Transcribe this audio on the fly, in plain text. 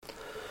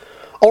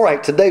All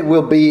right, today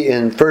we'll be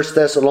in 1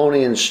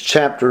 Thessalonians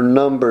chapter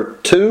number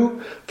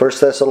 2. 1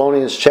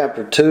 Thessalonians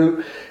chapter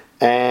 2.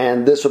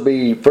 And this will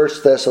be 1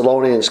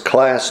 Thessalonians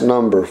Class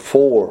number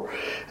 4.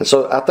 And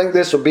so I think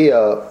this will be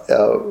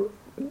a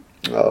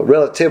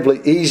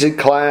relatively easy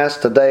class.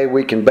 Today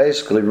we can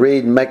basically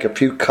read and make a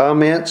few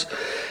comments.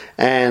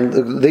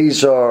 And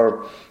these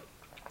are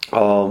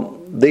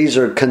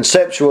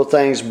conceptual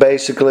things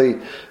basically.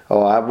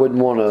 I wouldn't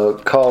want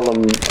to call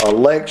them a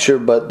lecture,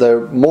 but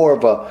they're more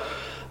of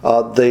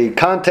the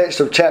context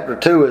of chapter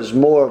 2 is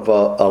more of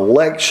a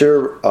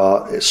lecture,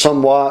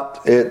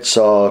 somewhat. It's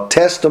a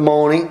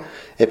testimony.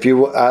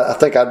 I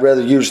think I'd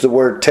rather use the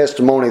word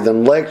testimony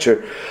than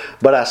lecture.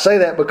 But I say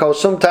that because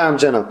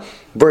sometimes in a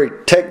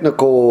very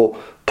technical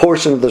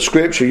portion of the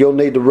Scripture, you'll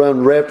need to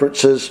run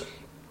references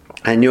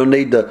and you'll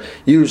need to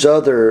use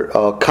other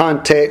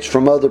context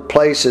from other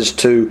places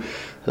to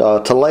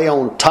lay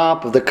on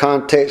top of the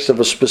context of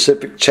a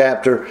specific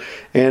chapter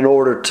in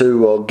order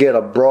to get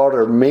a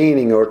broader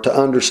meaning or to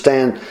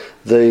understand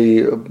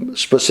the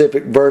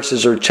specific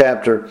verses or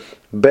chapter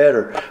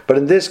better. But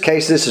in this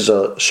case, this is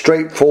a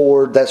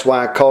straightforward, that's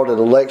why I called it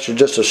a lecture,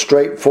 just a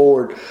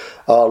straightforward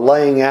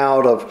laying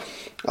out of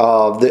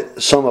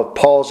some of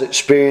Paul's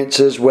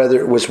experiences, whether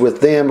it was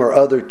with them or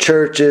other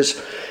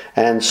churches.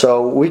 And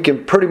so we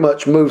can pretty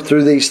much move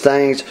through these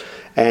things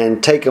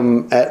and take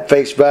them at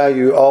face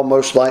value,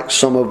 almost like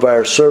some of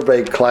our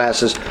survey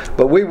classes.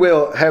 But we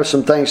will have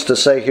some things to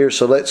say here,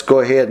 so let's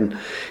go ahead and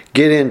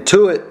get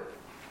into it.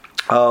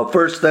 1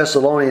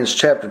 Thessalonians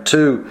chapter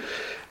 2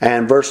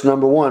 and verse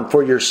number 1.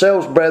 For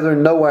yourselves,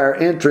 brethren, know our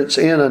entrance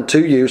in unto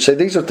you. See,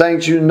 these are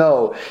things you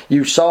know.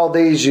 You saw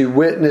these, you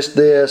witnessed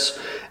this.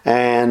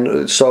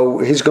 And so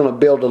he's going to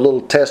build a little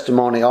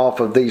testimony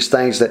off of these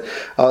things. That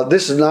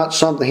this is not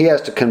something he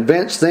has to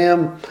convince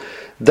them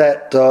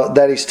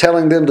that he's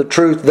telling them the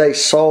truth. They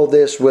saw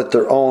this with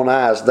their own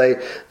eyes.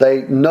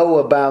 They know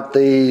about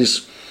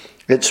these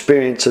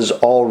experiences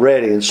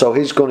already. And so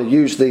he's going to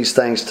use these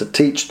things to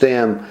teach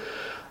them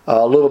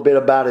a little bit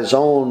about his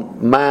own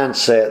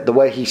mindset, the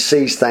way he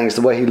sees things,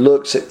 the way he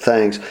looks at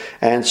things.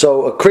 And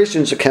so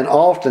Christians can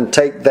often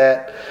take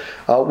that.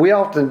 And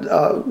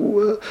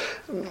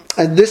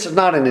this is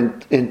not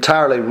an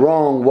entirely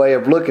wrong way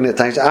of looking at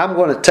things. I'm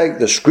going to take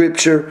the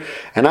Scripture,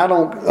 and I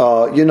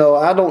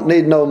don't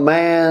need no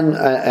man,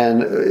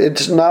 and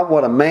it's not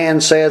what a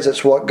man says,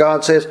 it's what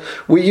God says.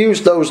 We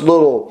use those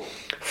little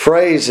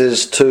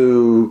phrases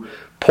to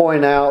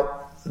point out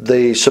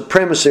the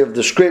supremacy of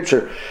the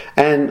Scripture,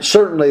 and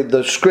certainly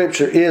the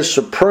Scripture is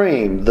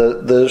supreme.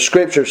 The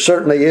Scripture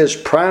certainly is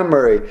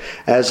primary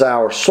as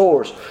our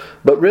source.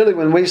 But really,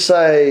 when we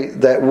say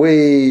that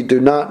we do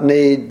not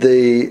need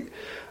the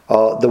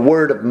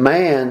word of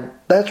man,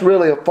 that's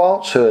really a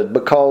falsehood,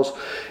 because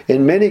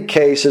in many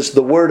cases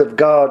the word of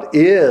God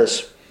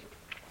is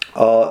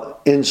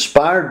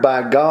inspired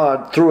by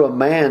God through a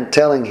man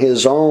telling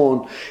his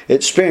own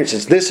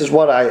experiences. This is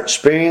what I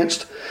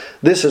experienced.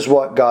 This is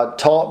what God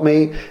taught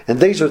me. And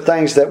these are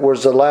things that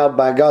was allowed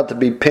by God to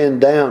be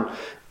pinned down.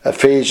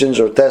 Ephesians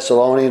or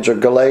Thessalonians or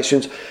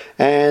Galatians.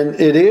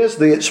 And it is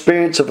the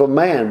experience of a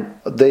man.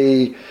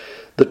 The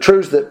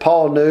truths that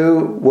Paul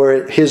knew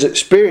were his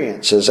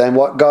experiences and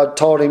what God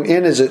taught him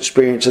in his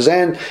experiences,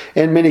 and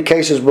in many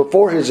cases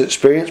before his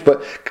experience,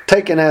 but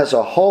taken as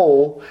a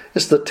whole,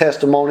 it's the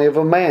testimony of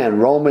a man.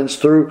 Romans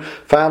through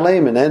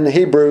Philemon and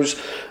Hebrews,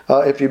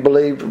 if you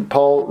believe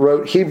Paul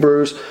wrote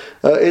Hebrews,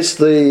 it's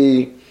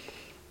the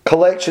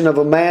collection of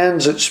a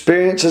man's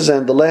experiences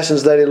and the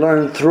lessons that he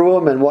learned through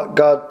them and what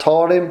God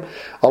taught him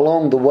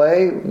along the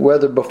way,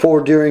 whether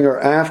before, during, or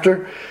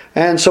after.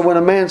 And so when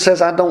a man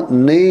says, I don't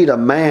need a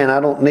man, I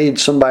don't need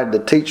somebody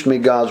to teach me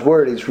God's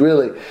Word, he's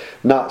really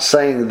not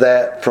saying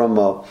that from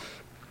a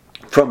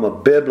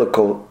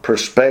biblical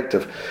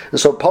perspective. And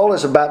so Paul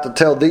is about to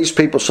tell these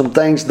people some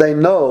things they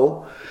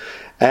know,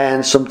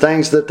 and some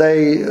things that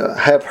they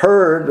have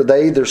heard.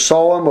 They either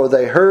saw them or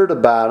they heard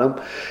about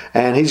them.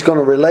 And he's going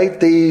to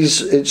relate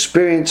these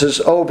experiences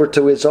over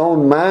to his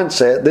own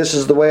mindset. This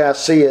is the way I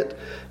see it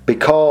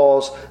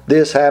because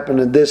this happened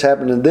and this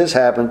happened and this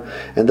happened.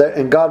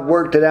 And God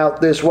worked it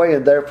out this way,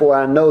 and therefore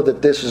I know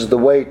that this is the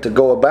way to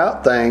go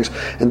about things.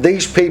 And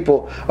these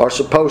people are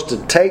supposed to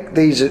take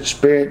these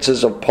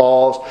experiences of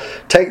Paul's,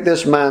 take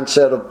this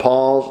mindset of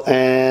Paul's,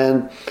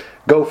 and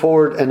go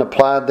forward and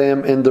apply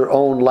them in their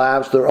own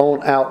lives, their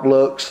own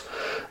outlooks,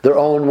 their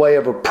own way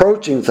of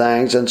approaching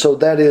things. And so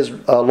that is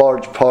a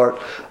large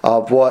part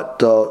of what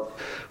 1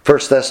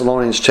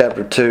 Thessalonians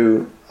chapter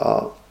 2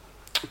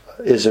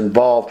 is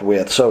involved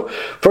with. So,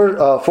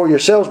 for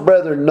yourselves,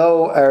 brethren,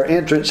 know our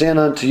entrance in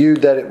unto you,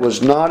 that it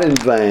was not in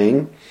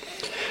vain.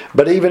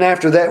 But even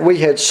after that we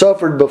had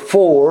suffered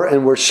before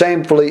and were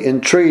shamefully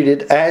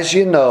entreated, as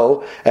you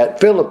know, at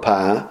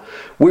Philippi,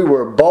 we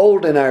were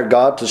bold in our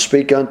God to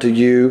speak unto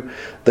you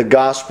the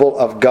gospel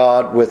of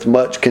God with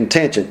much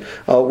contention.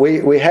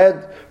 We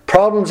had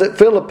problems at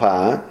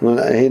Philippi.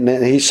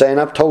 He's saying,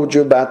 I've told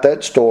you about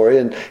that story.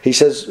 And he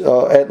says,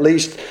 at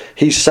least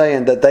he's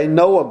saying that they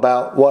know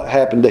about what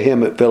happened to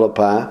him at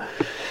Philippi.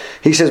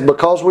 He says,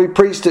 because we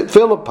preached at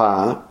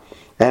Philippi,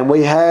 and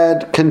we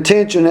had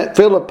contention at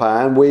Philippi,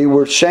 and we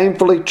were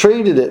shamefully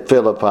treated at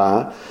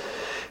Philippi.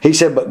 He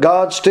said, but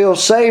God still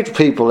saved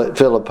people at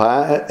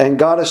Philippi, and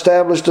God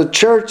established a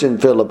church in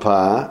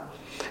Philippi.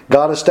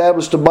 God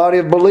established a body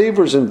of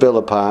believers in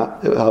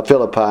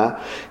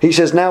Philippi. He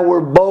says, now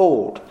we're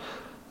bold.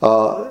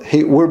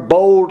 We're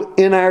bold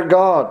in our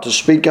God to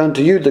speak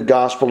unto you the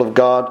gospel of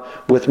God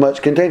with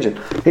much contention.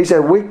 He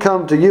said, we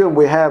come to you and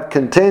we have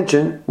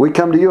contention. We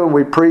come to you and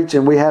we preach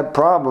and we have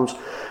problems.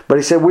 But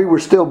he said, we were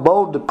still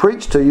bold to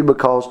preach to you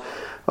because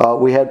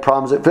we had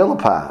problems at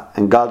Philippi,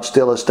 and God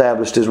still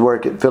established His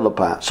work at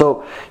Philippi.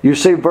 So you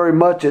see, very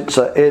much it's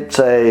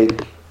a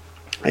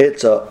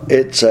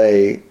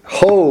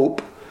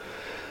hope,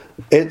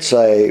 it's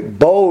a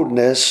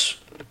boldness,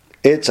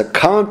 it's a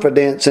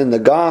confidence in the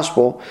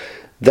gospel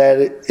that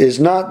it is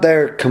not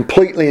there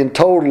completely and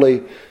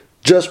totally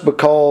just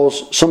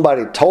because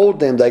somebody told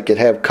them they could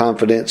have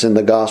confidence in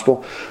the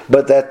gospel,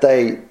 but that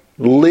they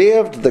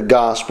lived the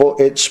gospel,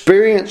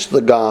 experienced the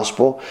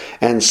gospel,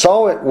 and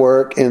saw it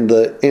work in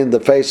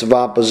the face of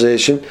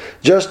opposition,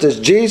 just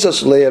as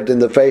Jesus lived in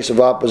the face of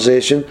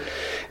opposition,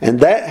 and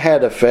that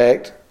had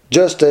effect,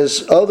 just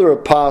as other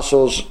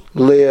apostles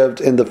lived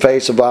in the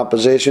face of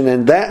opposition,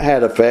 and that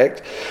had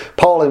effect.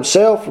 Paul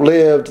himself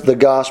lived the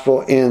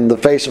gospel in the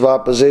face of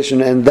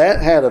opposition, and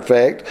that had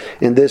effect.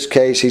 In this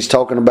case, he's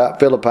talking about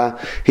Philippi.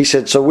 He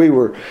said, so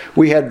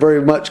we had very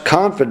much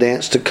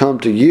confidence to come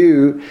to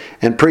you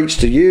and preach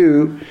to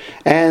you,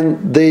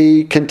 and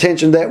the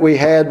contention that we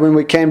had when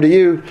we came to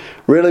you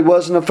really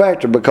wasn't a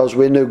factor, because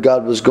we knew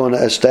God was going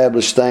to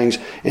establish things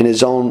in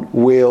His own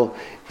will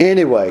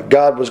anyway.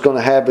 God was going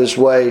to have His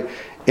way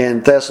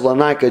in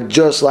Thessalonica,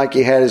 just like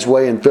He had His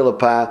way in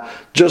Philippi,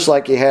 just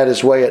like He had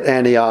His way at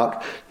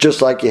Antioch, just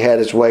like He had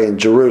His way in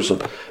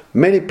Jerusalem.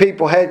 Many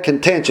people had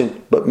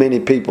contention, but many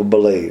people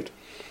believed.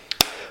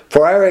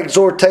 For our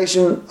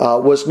exhortation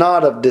was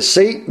not of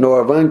deceit,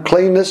 nor of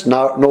uncleanness,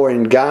 nor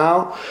in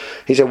guile.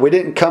 He said we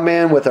didn't come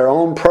in with our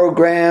own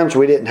programs.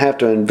 We didn't have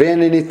to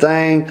invent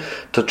anything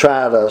to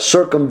try to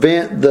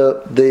circumvent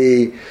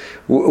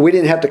we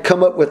didn't have to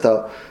come up with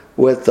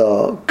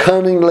a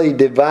cunningly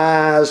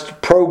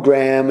devised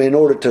program in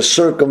order to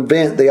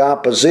circumvent the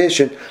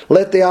opposition.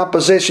 Let the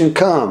opposition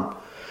come.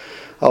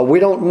 We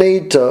don't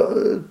need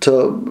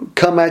to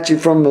come at you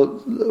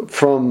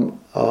from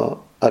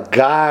a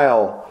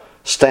guile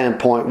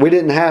standpoint. We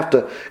didn't have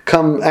to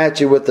come at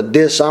you with a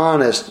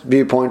dishonest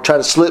viewpoint, try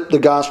to slip the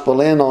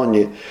gospel in on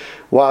you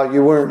while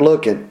you weren't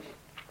looking.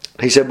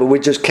 He said, but we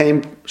just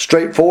came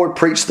straight forward,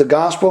 preached the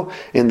gospel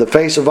in the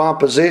face of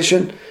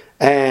opposition,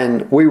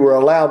 and we were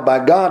allowed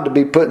by God to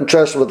be put in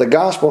trust with the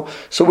gospel,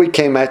 so we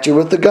came at you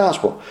with the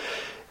gospel.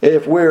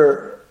 If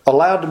we're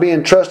allowed to be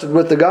entrusted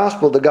with the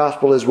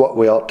gospel is what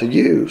we ought to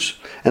use.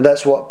 And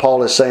that's what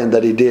Paul is saying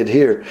that he did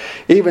here.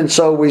 Even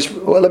so,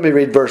 let me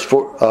read verse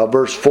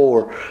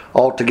 4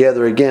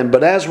 altogether again.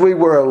 But as we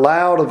were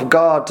allowed of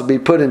God to be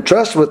put in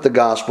trust with the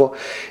gospel,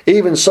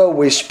 even so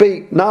we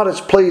speak, not as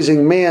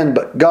pleasing men,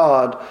 but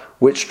God,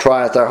 which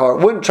trieth our heart.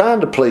 We weren't trying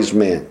to please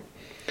men.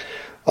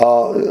 A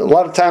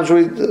lot of times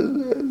in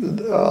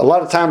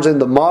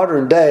the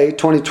modern day,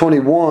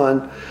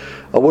 2021,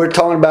 we're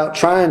talking about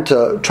trying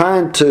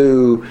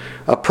to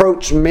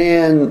approach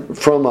men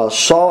from a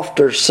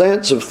softer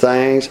sense of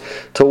things,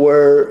 to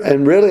where,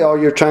 and really all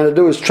you're trying to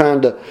do is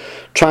trying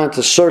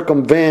to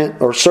circumvent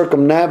or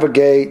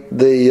circumnavigate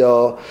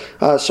the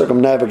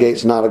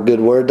circumnavigate's not a good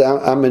word.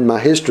 I'm in my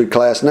history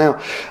class now.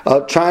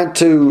 Trying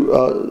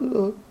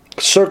to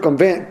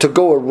circumvent, to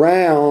go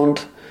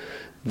around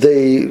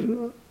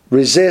the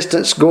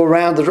resistance, go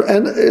around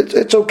and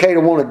it's okay to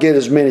want to get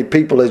as many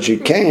people as you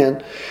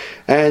can,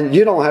 and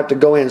you don't have to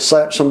go in and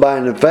slap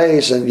somebody in the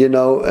face and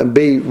and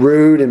be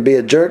rude and be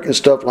a jerk and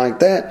stuff like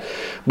that.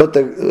 But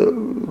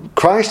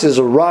Christ is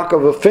a rock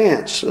of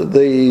offense.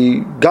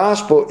 The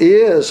gospel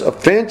is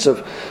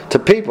offensive to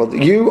people.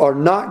 You are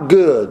not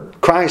good.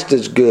 Christ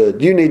is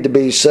good. You need to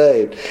be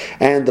saved.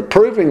 And the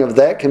proving of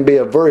that can be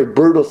a very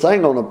brutal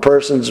thing on a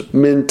person's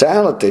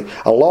mentality,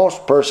 a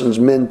lost person's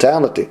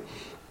mentality.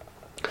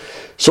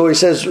 So he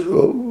says,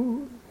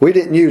 we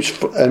didn't use,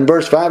 in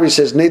verse 5 he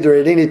says, neither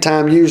at any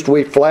time used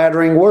we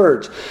flattering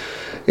words.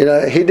 He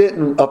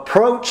didn't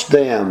approach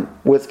them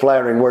with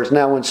flattering words.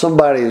 Now when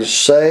somebody is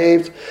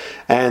saved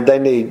and they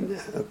need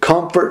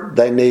comfort,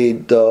 they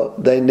need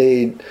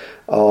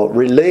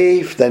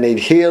relief, they need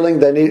healing,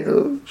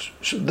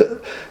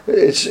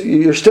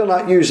 you're still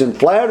not using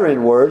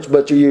flattering words,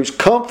 but you use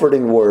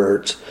comforting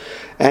words.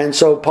 And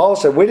so Paul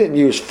said, we didn't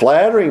use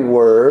flattering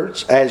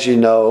words, as you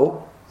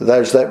know.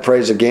 There's that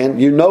phrase again.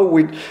 You know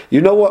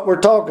what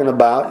we're talking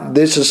about.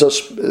 This is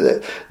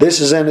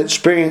an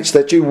experience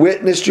that you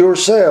witnessed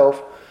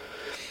yourself,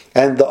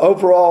 and the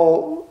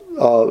overall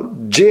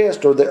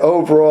gist or the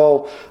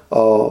overall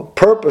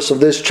purpose of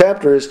this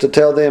chapter is to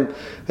tell them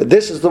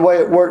this is the way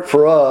it worked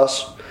for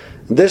us.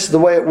 This is the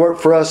way it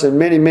worked for us in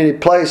many, many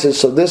places.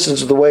 So this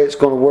is the way it's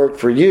going to work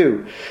for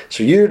you.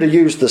 So you're to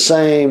use the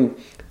same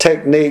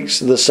techniques,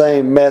 the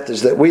same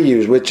methods that we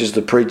use, which is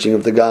the preaching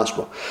of the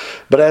gospel.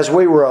 But as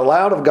we were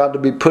allowed of God to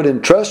be put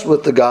in trust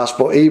with the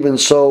gospel, even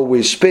so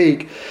we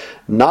speak,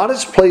 not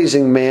as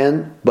pleasing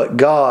men, but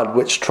God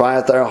which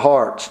trieth our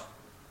hearts.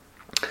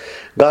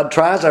 God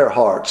tries our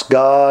hearts.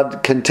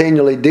 God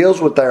continually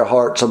deals with our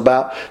hearts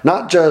about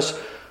not just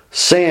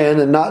sin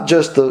and not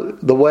just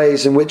the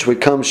ways in which we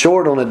come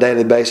short on a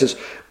daily basis.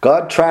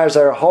 God tries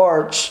our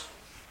hearts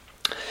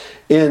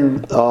in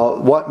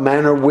what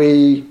manner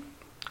we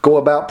go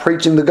about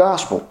preaching the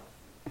gospel.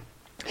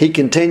 He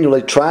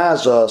continually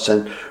tries us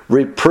and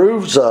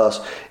reproves us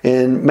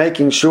in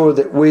making sure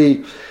that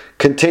we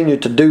continue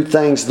to do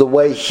things the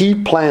way He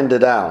planned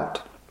it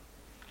out.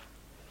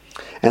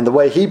 And the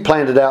way He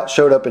planned it out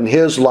showed up in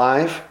His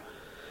life.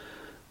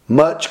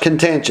 Much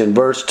contention.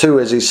 Verse 2,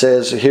 as he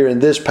says here in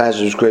this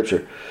passage of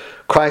Scripture.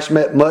 Christ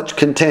met much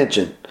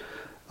contention.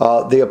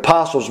 The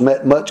apostles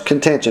met much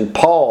contention.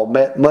 Paul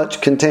met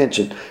much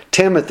contention.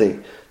 Timothy,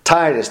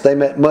 Titus, they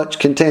met much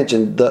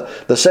contention.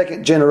 The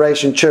second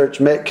generation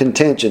church met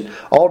contention.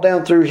 All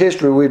down through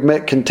history we've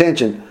met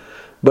contention.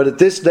 But at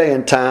this day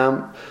and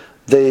time,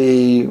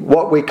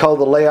 what we call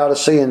the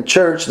Laodicean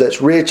church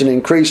that's rich and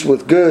increased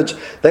with goods,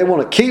 they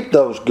want to keep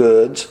those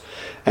goods,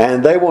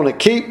 and they want to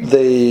keep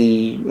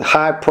the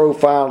high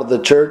profile of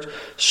the church,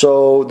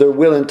 so they're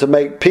willing to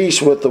make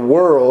peace with the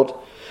world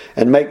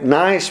and make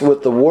nice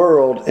with the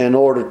world in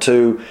order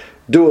to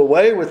do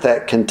away with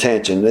that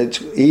contention.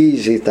 It's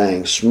easy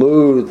things,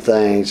 smooth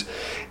things,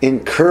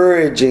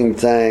 encouraging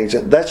things.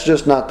 That's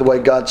just not the way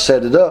God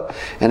set it up.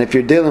 And if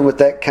you're dealing with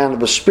that kind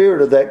of a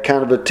spirit or that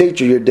kind of a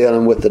teacher, you're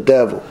dealing with the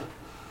devil.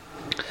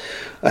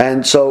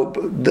 And so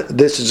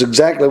this is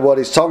exactly what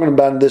he's talking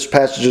about in this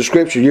passage of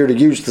Scripture. You're to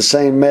use the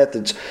same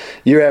methods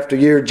year after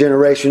year,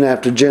 generation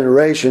after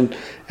generation,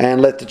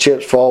 and let the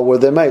chips fall where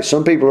they may.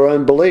 Some people are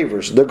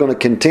unbelievers. They're going to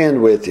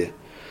contend with you.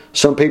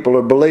 Some people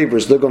are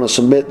believers. They're going to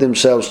submit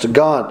themselves to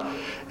God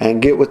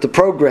and get with the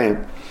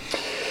program.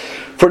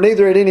 For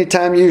neither at any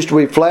time used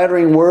we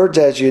flattering words,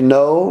 as you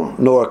know,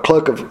 nor a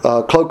cloak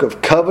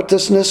of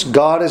covetousness.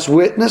 God is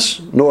witness,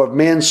 nor of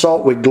men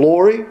sought we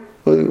glory.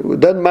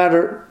 It doesn't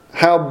matter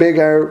how big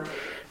our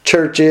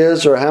church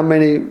is or how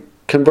many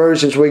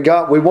conversions we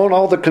got. We want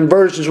all the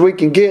conversions we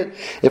can get.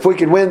 If we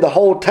could win the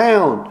whole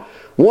town,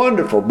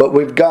 wonderful. But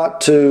we've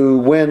got to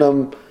win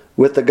them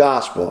with the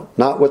gospel,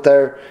 not with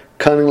our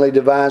cunningly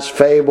devised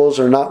fables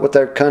or not with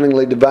our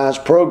cunningly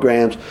devised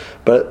programs.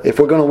 But if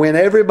we're going to win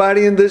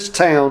everybody in this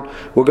town,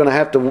 we're going to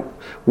have to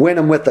win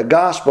them with the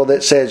gospel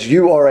that says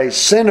you are a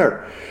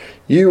sinner.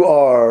 You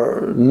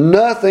are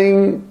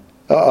nothing.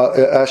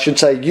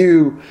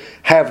 You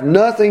have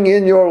nothing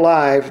in your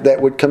life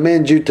that would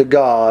commend you to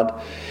God.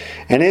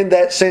 And in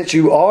that sense,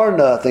 you are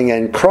nothing,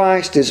 and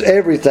Christ is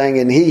everything,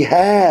 and He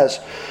has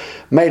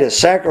made a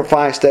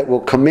sacrifice that will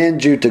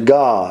commend you to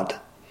God.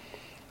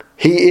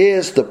 He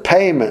is the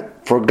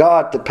payment for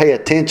God to pay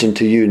attention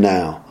to you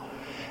now.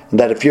 And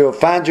that if you'll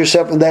find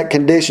yourself in that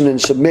condition and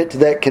submit to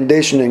that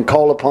condition and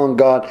call upon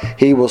God,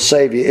 He will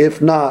save you.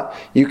 If not,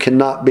 you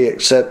cannot be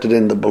accepted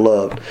in the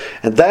beloved.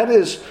 And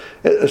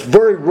it's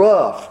very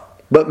rough,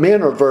 but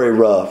men are very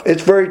rough.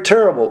 It's very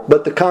terrible,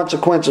 but the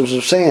consequences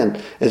of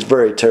sin is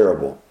very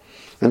terrible.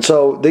 And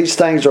so these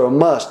things are a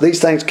must. These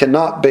things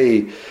cannot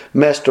be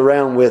messed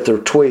around with or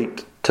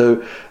tweaked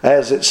to,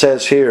 as it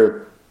says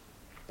here,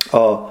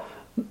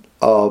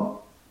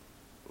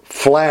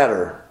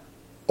 flatter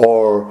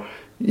or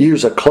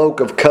use a cloak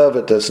of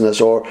covetousness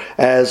or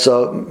as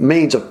a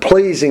means of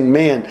pleasing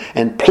men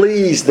and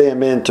please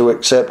them into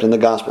accepting the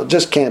gospel. It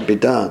just can't be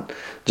done.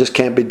 Just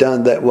can't be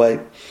done that way.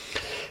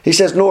 He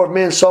says, nor of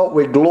men sought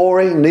we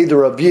glory,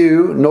 neither of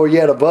you, nor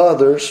yet of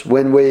others,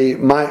 when we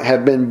might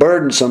have been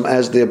burdensome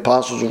as the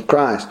apostles of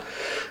Christ.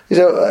 He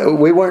said,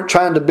 we weren't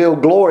trying to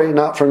build glory,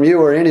 not from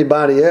you or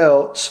anybody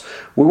else.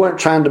 We weren't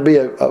trying to be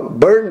a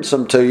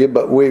burdensome to you,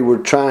 but we were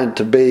trying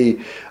to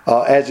be,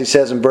 as he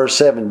says in verse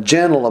 7,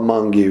 gentle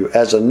among you,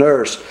 as a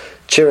nurse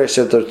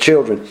cherisheth her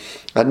children.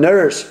 A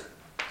nurse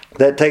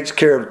that takes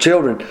care of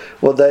children,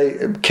 well,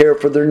 they care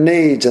for their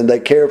needs and they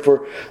care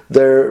for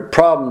their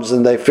problems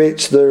and they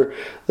fix their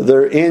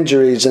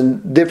injuries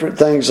and different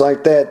things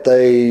like that.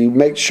 They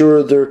make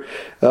sure their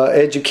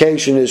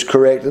education is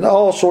correct and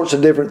all sorts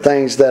of different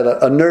things that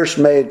a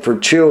nursemaid for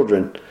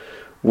children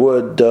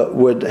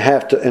would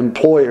have to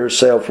employ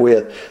herself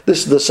with. This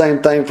is the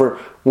same thing for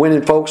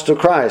winning folks to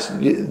Christ.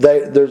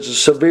 There's a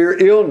severe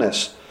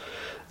illness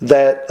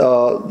that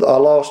a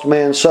lost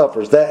man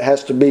suffers. That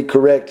has to be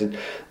corrected.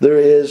 There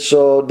is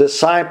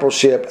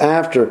discipleship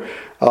after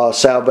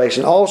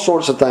salvation, all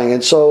sorts of things.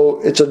 And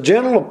so it's a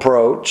gentle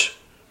approach,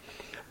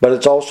 but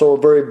it's also a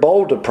very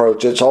bold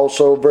approach. It's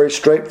also a very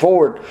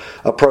straightforward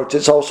approach.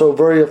 It's also a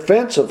very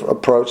offensive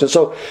approach. And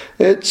so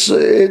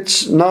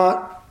it's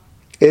not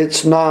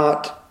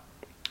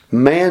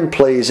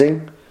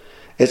man-pleasing.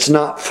 It's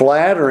not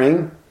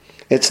flattering.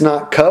 It's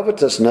not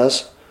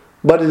covetousness,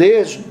 but it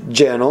is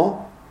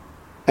gentle.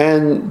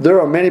 And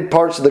there are many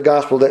parts of the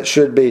gospel that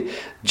should be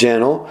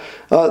gentle.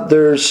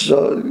 There's,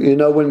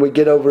 when we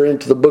get over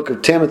into the book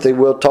of Timothy,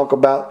 we'll talk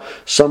about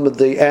some of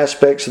the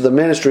aspects of the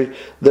ministry.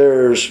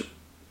 There's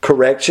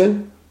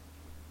correction.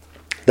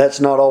 That's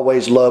not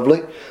always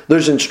lovely.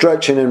 There's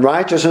instruction in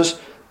righteousness.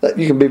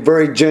 You can be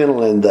very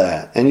gentle in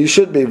that. And you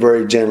should be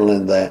very gentle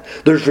in that.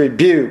 There's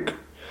rebuke.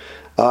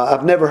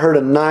 I've never heard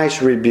a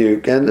nice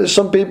rebuke. And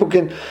some people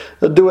can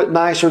do it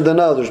nicer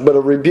than others. But a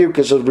rebuke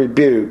is a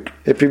rebuke.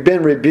 If you've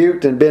been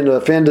rebuked and been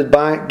offended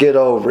by it, get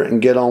over it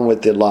and get on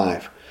with your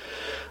life.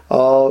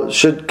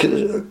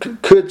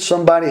 Could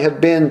somebody have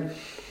been...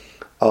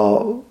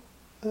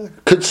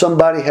 could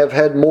somebody have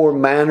had more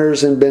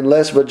manners and been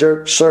less of a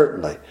jerk?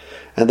 Certainly.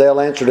 And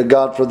they'll answer to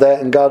God for that.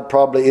 And God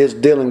probably is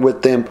dealing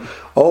with them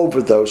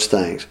over those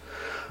things.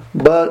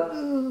 But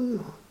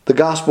the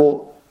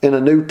gospel... in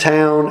a new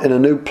town, in a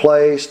new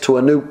place, to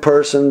a new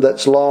person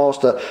that's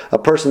lost, a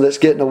person that's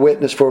getting a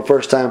witness for the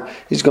first time,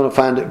 he's going to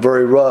find it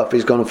very rough.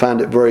 He's going to find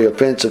it very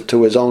offensive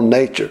to his own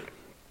nature.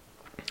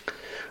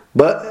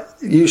 But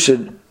you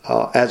should,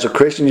 as a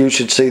Christian, you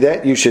should see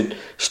that. You should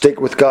stick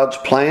with God's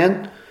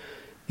plan.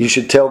 You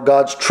should tell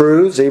God's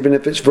truths, even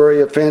if it's very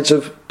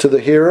offensive to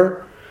the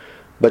hearer.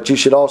 But you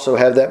should also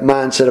have that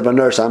mindset of a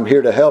nurse. I'm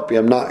here to help you.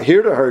 I'm not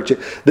here to hurt you.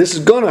 This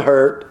is going to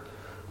hurt,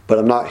 but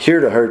I'm not here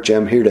to hurt you.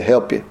 I'm here to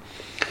help you.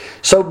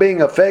 So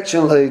being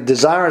affectionately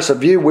desirous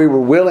of you, we were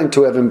willing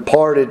to have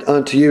imparted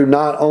unto you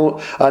not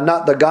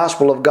the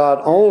gospel of God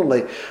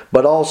only,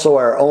 but also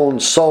our own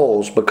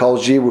souls,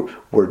 because you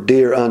were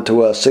dear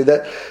unto us. See,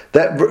 that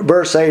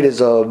verse 8 is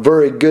a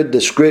very good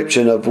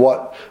description of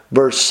what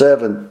verse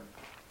 7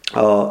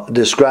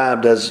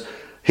 described as.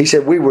 He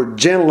said, we were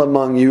gentle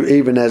among you,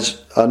 even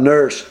as a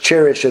nurse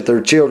cherisheth her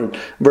children.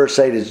 Verse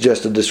 8 is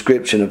just a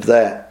description of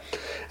that.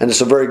 And it's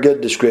a very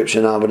good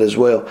description of it as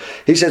well.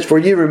 He says, for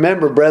ye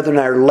remember, brethren,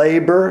 our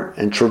labor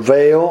and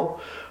travail.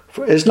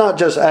 It's not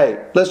just,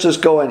 hey, let's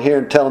just go in here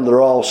and tell them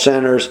they're all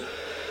sinners.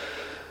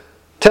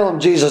 Tell them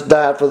Jesus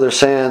died for their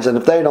sins, and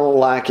if they don't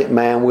like it,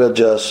 man, we'll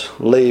just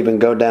leave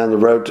and go down the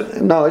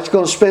road. No, he's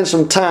going to spend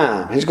some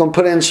time. He's going to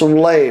put in some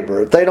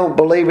labor. If they don't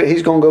believe it,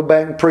 he's going to go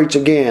back and preach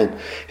again.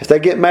 If they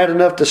get mad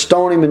enough to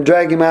stone him and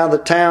drag him out of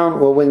the town,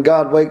 well, when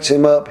God wakes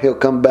him up, he'll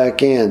come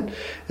back in.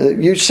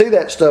 You see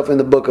that stuff in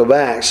the book of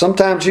Acts.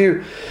 Sometimes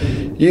you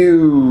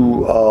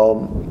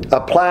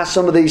apply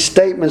some of these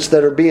statements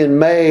that are being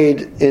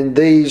made in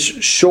these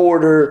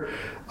shorter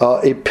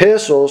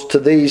epistles to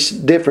these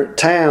different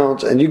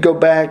towns, and you go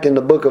back in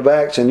the book of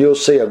Acts, and you'll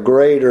see a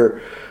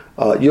greater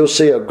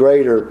light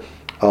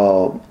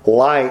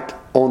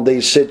on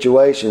these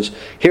situations.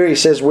 Here he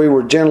says, we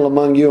were gentle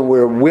among you, and we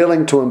were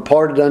willing to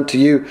impart it unto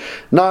you,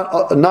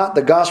 not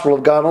the gospel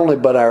of God only,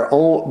 but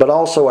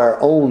also our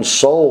own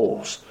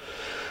souls.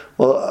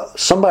 Well,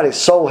 somebody's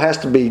soul has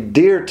to be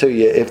dear to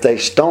you. If they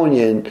stone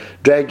you and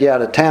drag you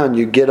out of town,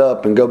 you get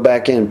up and go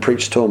back in and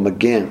preach to them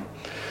again.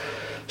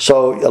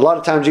 So a lot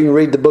of times you can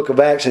read the book of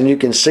Acts and you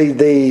can see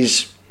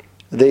these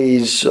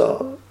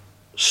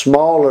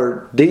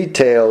smaller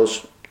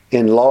details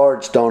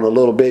enlarged on a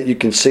little bit. You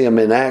can see them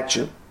in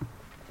action.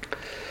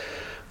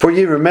 For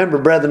ye remember,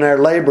 brethren, our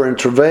labor and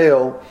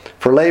travail,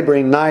 for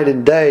laboring night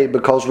and day,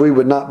 because we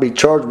would not be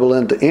chargeable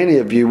unto any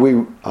of you.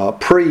 We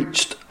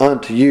preached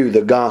unto you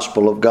the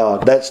gospel of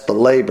God. That's the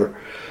labor.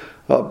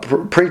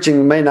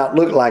 Preaching may not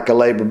look like a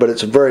labor, but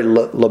it's a very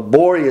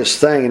laborious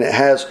thing, and it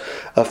has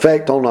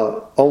effect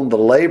on the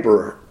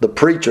laborer, the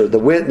preacher, the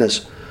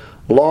witness,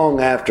 long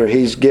after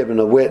he's given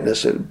a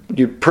witness.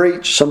 You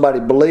preach, somebody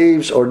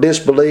believes or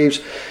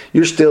disbelieves,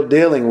 you're still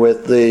dealing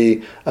with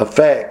the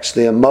effects,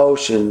 the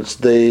emotions,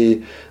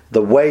 the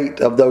weight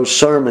of those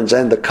sermons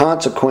and the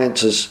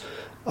consequences.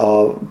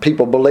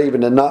 People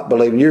believing and not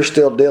believing, you're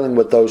still dealing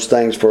with those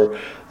things for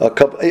a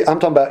couple. I'm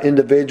talking about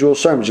individual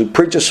sermons. You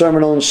preach a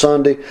sermon on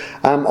Sunday,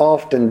 I'm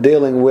often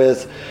dealing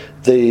with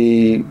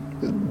the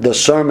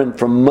sermon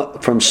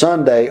from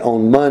Sunday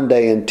on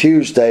Monday and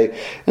Tuesday,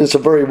 and it's a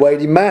very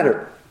weighty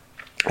matter.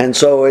 And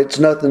so it's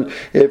nothing.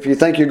 If you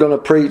think you're going to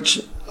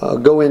preach,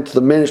 go into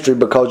the ministry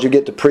because you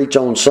get to preach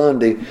on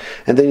Sunday,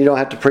 and then you don't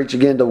have to preach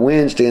again till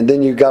Wednesday, and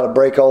then you've got to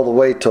break all the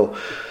way till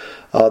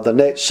the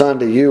next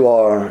Sunday, you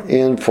are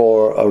in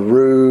for a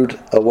rude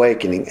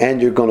awakening,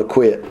 and you're going to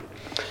quit.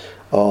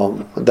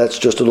 That's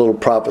just a little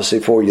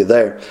prophecy for you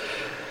there.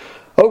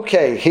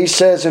 Okay, he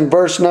says in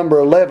verse number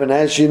 11,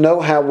 as you know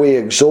how we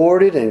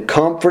exhorted and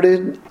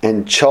comforted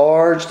and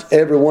charged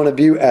every one of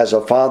you as a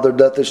father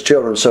doth his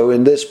children. So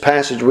in this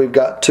passage we've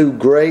got two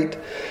great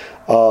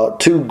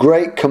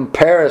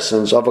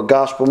comparisons of a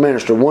gospel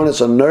minister. One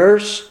is a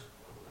nurse.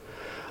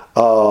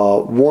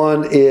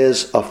 One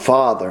is a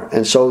father.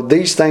 And so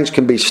these things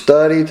can be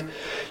studied.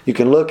 You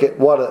can look at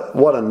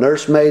what a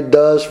nursemaid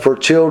does for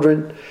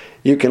children.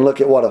 You can look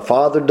at what a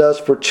father does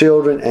for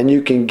children, and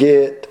you can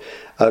get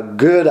a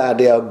good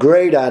idea, a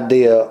great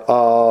idea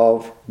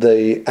of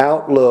the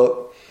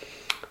outlook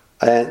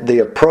and the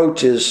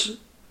approaches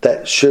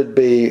that should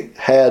be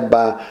had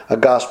by a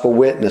gospel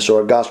witness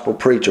or a gospel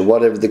preacher,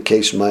 whatever the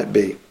case might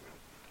be.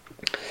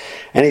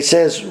 And he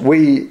says,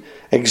 we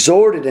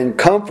exhorted and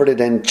comforted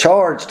and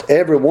charged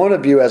every one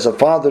of you as a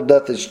father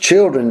doth his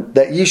children,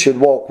 that ye should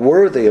walk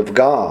worthy of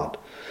God.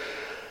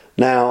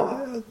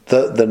 Now,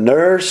 the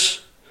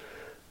nurse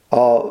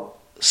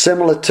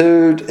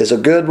similitude is a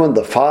good one.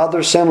 The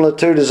father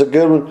similitude is a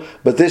good one.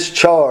 But this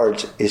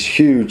charge is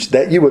huge,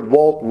 that you would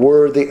walk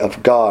worthy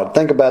of God.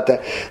 Think about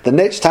that. The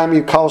next time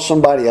you call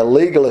somebody a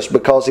legalist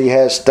because he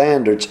has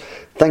standards,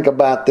 think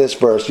about this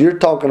verse. You're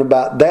talking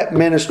about that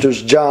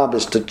minister's job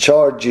is to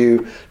charge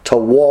you to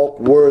walk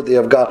worthy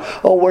of God.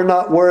 Oh, we're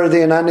not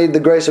worthy and I need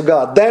the grace of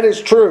God. That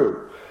is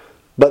true.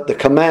 But the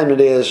commandment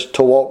is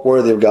to walk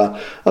worthy of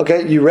God.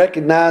 Okay, you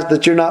recognize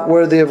that you're not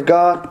worthy of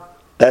God?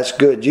 That's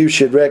good. You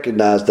should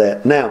recognize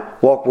that. Now,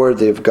 walk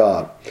worthy of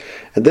God.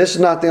 And this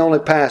is not the only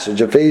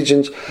passage.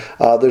 Ephesians,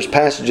 there's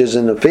passages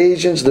in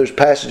Ephesians. There's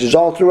passages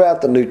all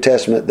throughout the New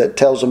Testament that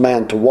tells a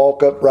man to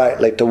walk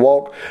uprightly, to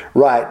walk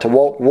right, to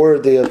walk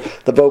worthy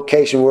of the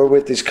vocation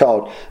wherewith he's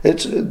called.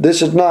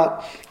 This is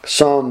not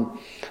some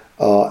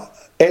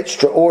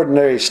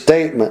extraordinary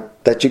statement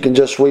that you can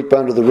just sweep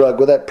under the rug.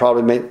 Well, that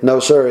probably means, no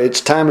sir,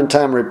 it's time and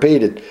time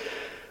repeated.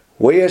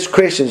 We as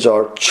Christians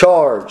are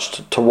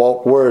charged to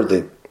walk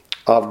worthy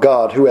of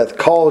God, who hath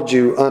called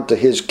you unto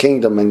his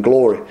kingdom and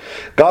glory.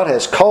 God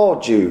has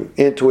called you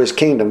into his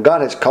kingdom.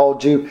 God has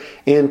called you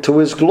into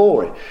his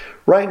glory.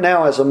 Right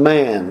now, as a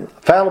man,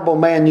 fallible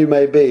man you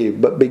may be,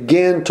 but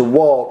begin to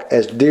walk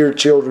as dear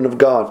children of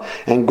God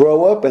and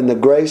grow up in the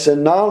grace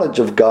and knowledge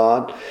of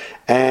God,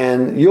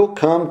 and you'll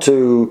come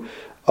to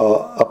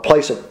a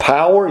place of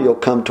power. You'll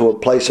come to a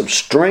place of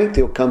strength.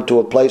 You'll come to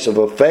a place of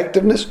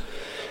effectiveness.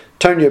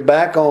 Turn your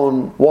back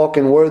on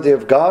walking worthy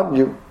of God,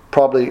 you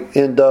probably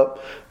end up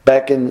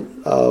back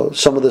in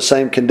some of the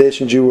same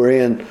conditions you were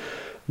in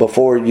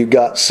before you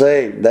got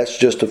saved. That's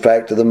just a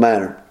fact of the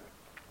matter.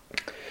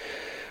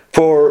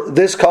 For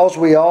this cause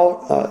also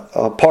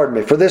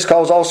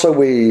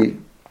we,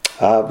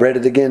 read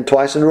it again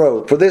twice in a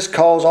row. For this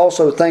cause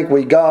also thank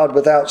we God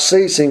without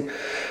ceasing,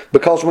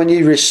 because when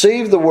ye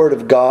received the word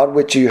of God,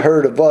 which ye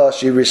heard of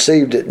us, ye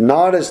received it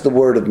not as the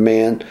word of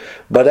men,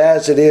 but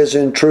as it is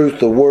in truth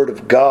the word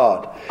of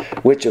God,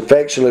 which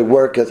effectually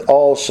worketh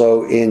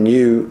also in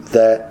you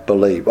that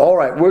believe. All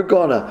right, we're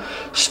going to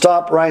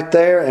stop right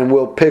there, and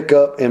we'll pick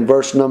up in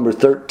verse number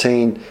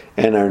 13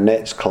 in our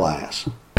next class.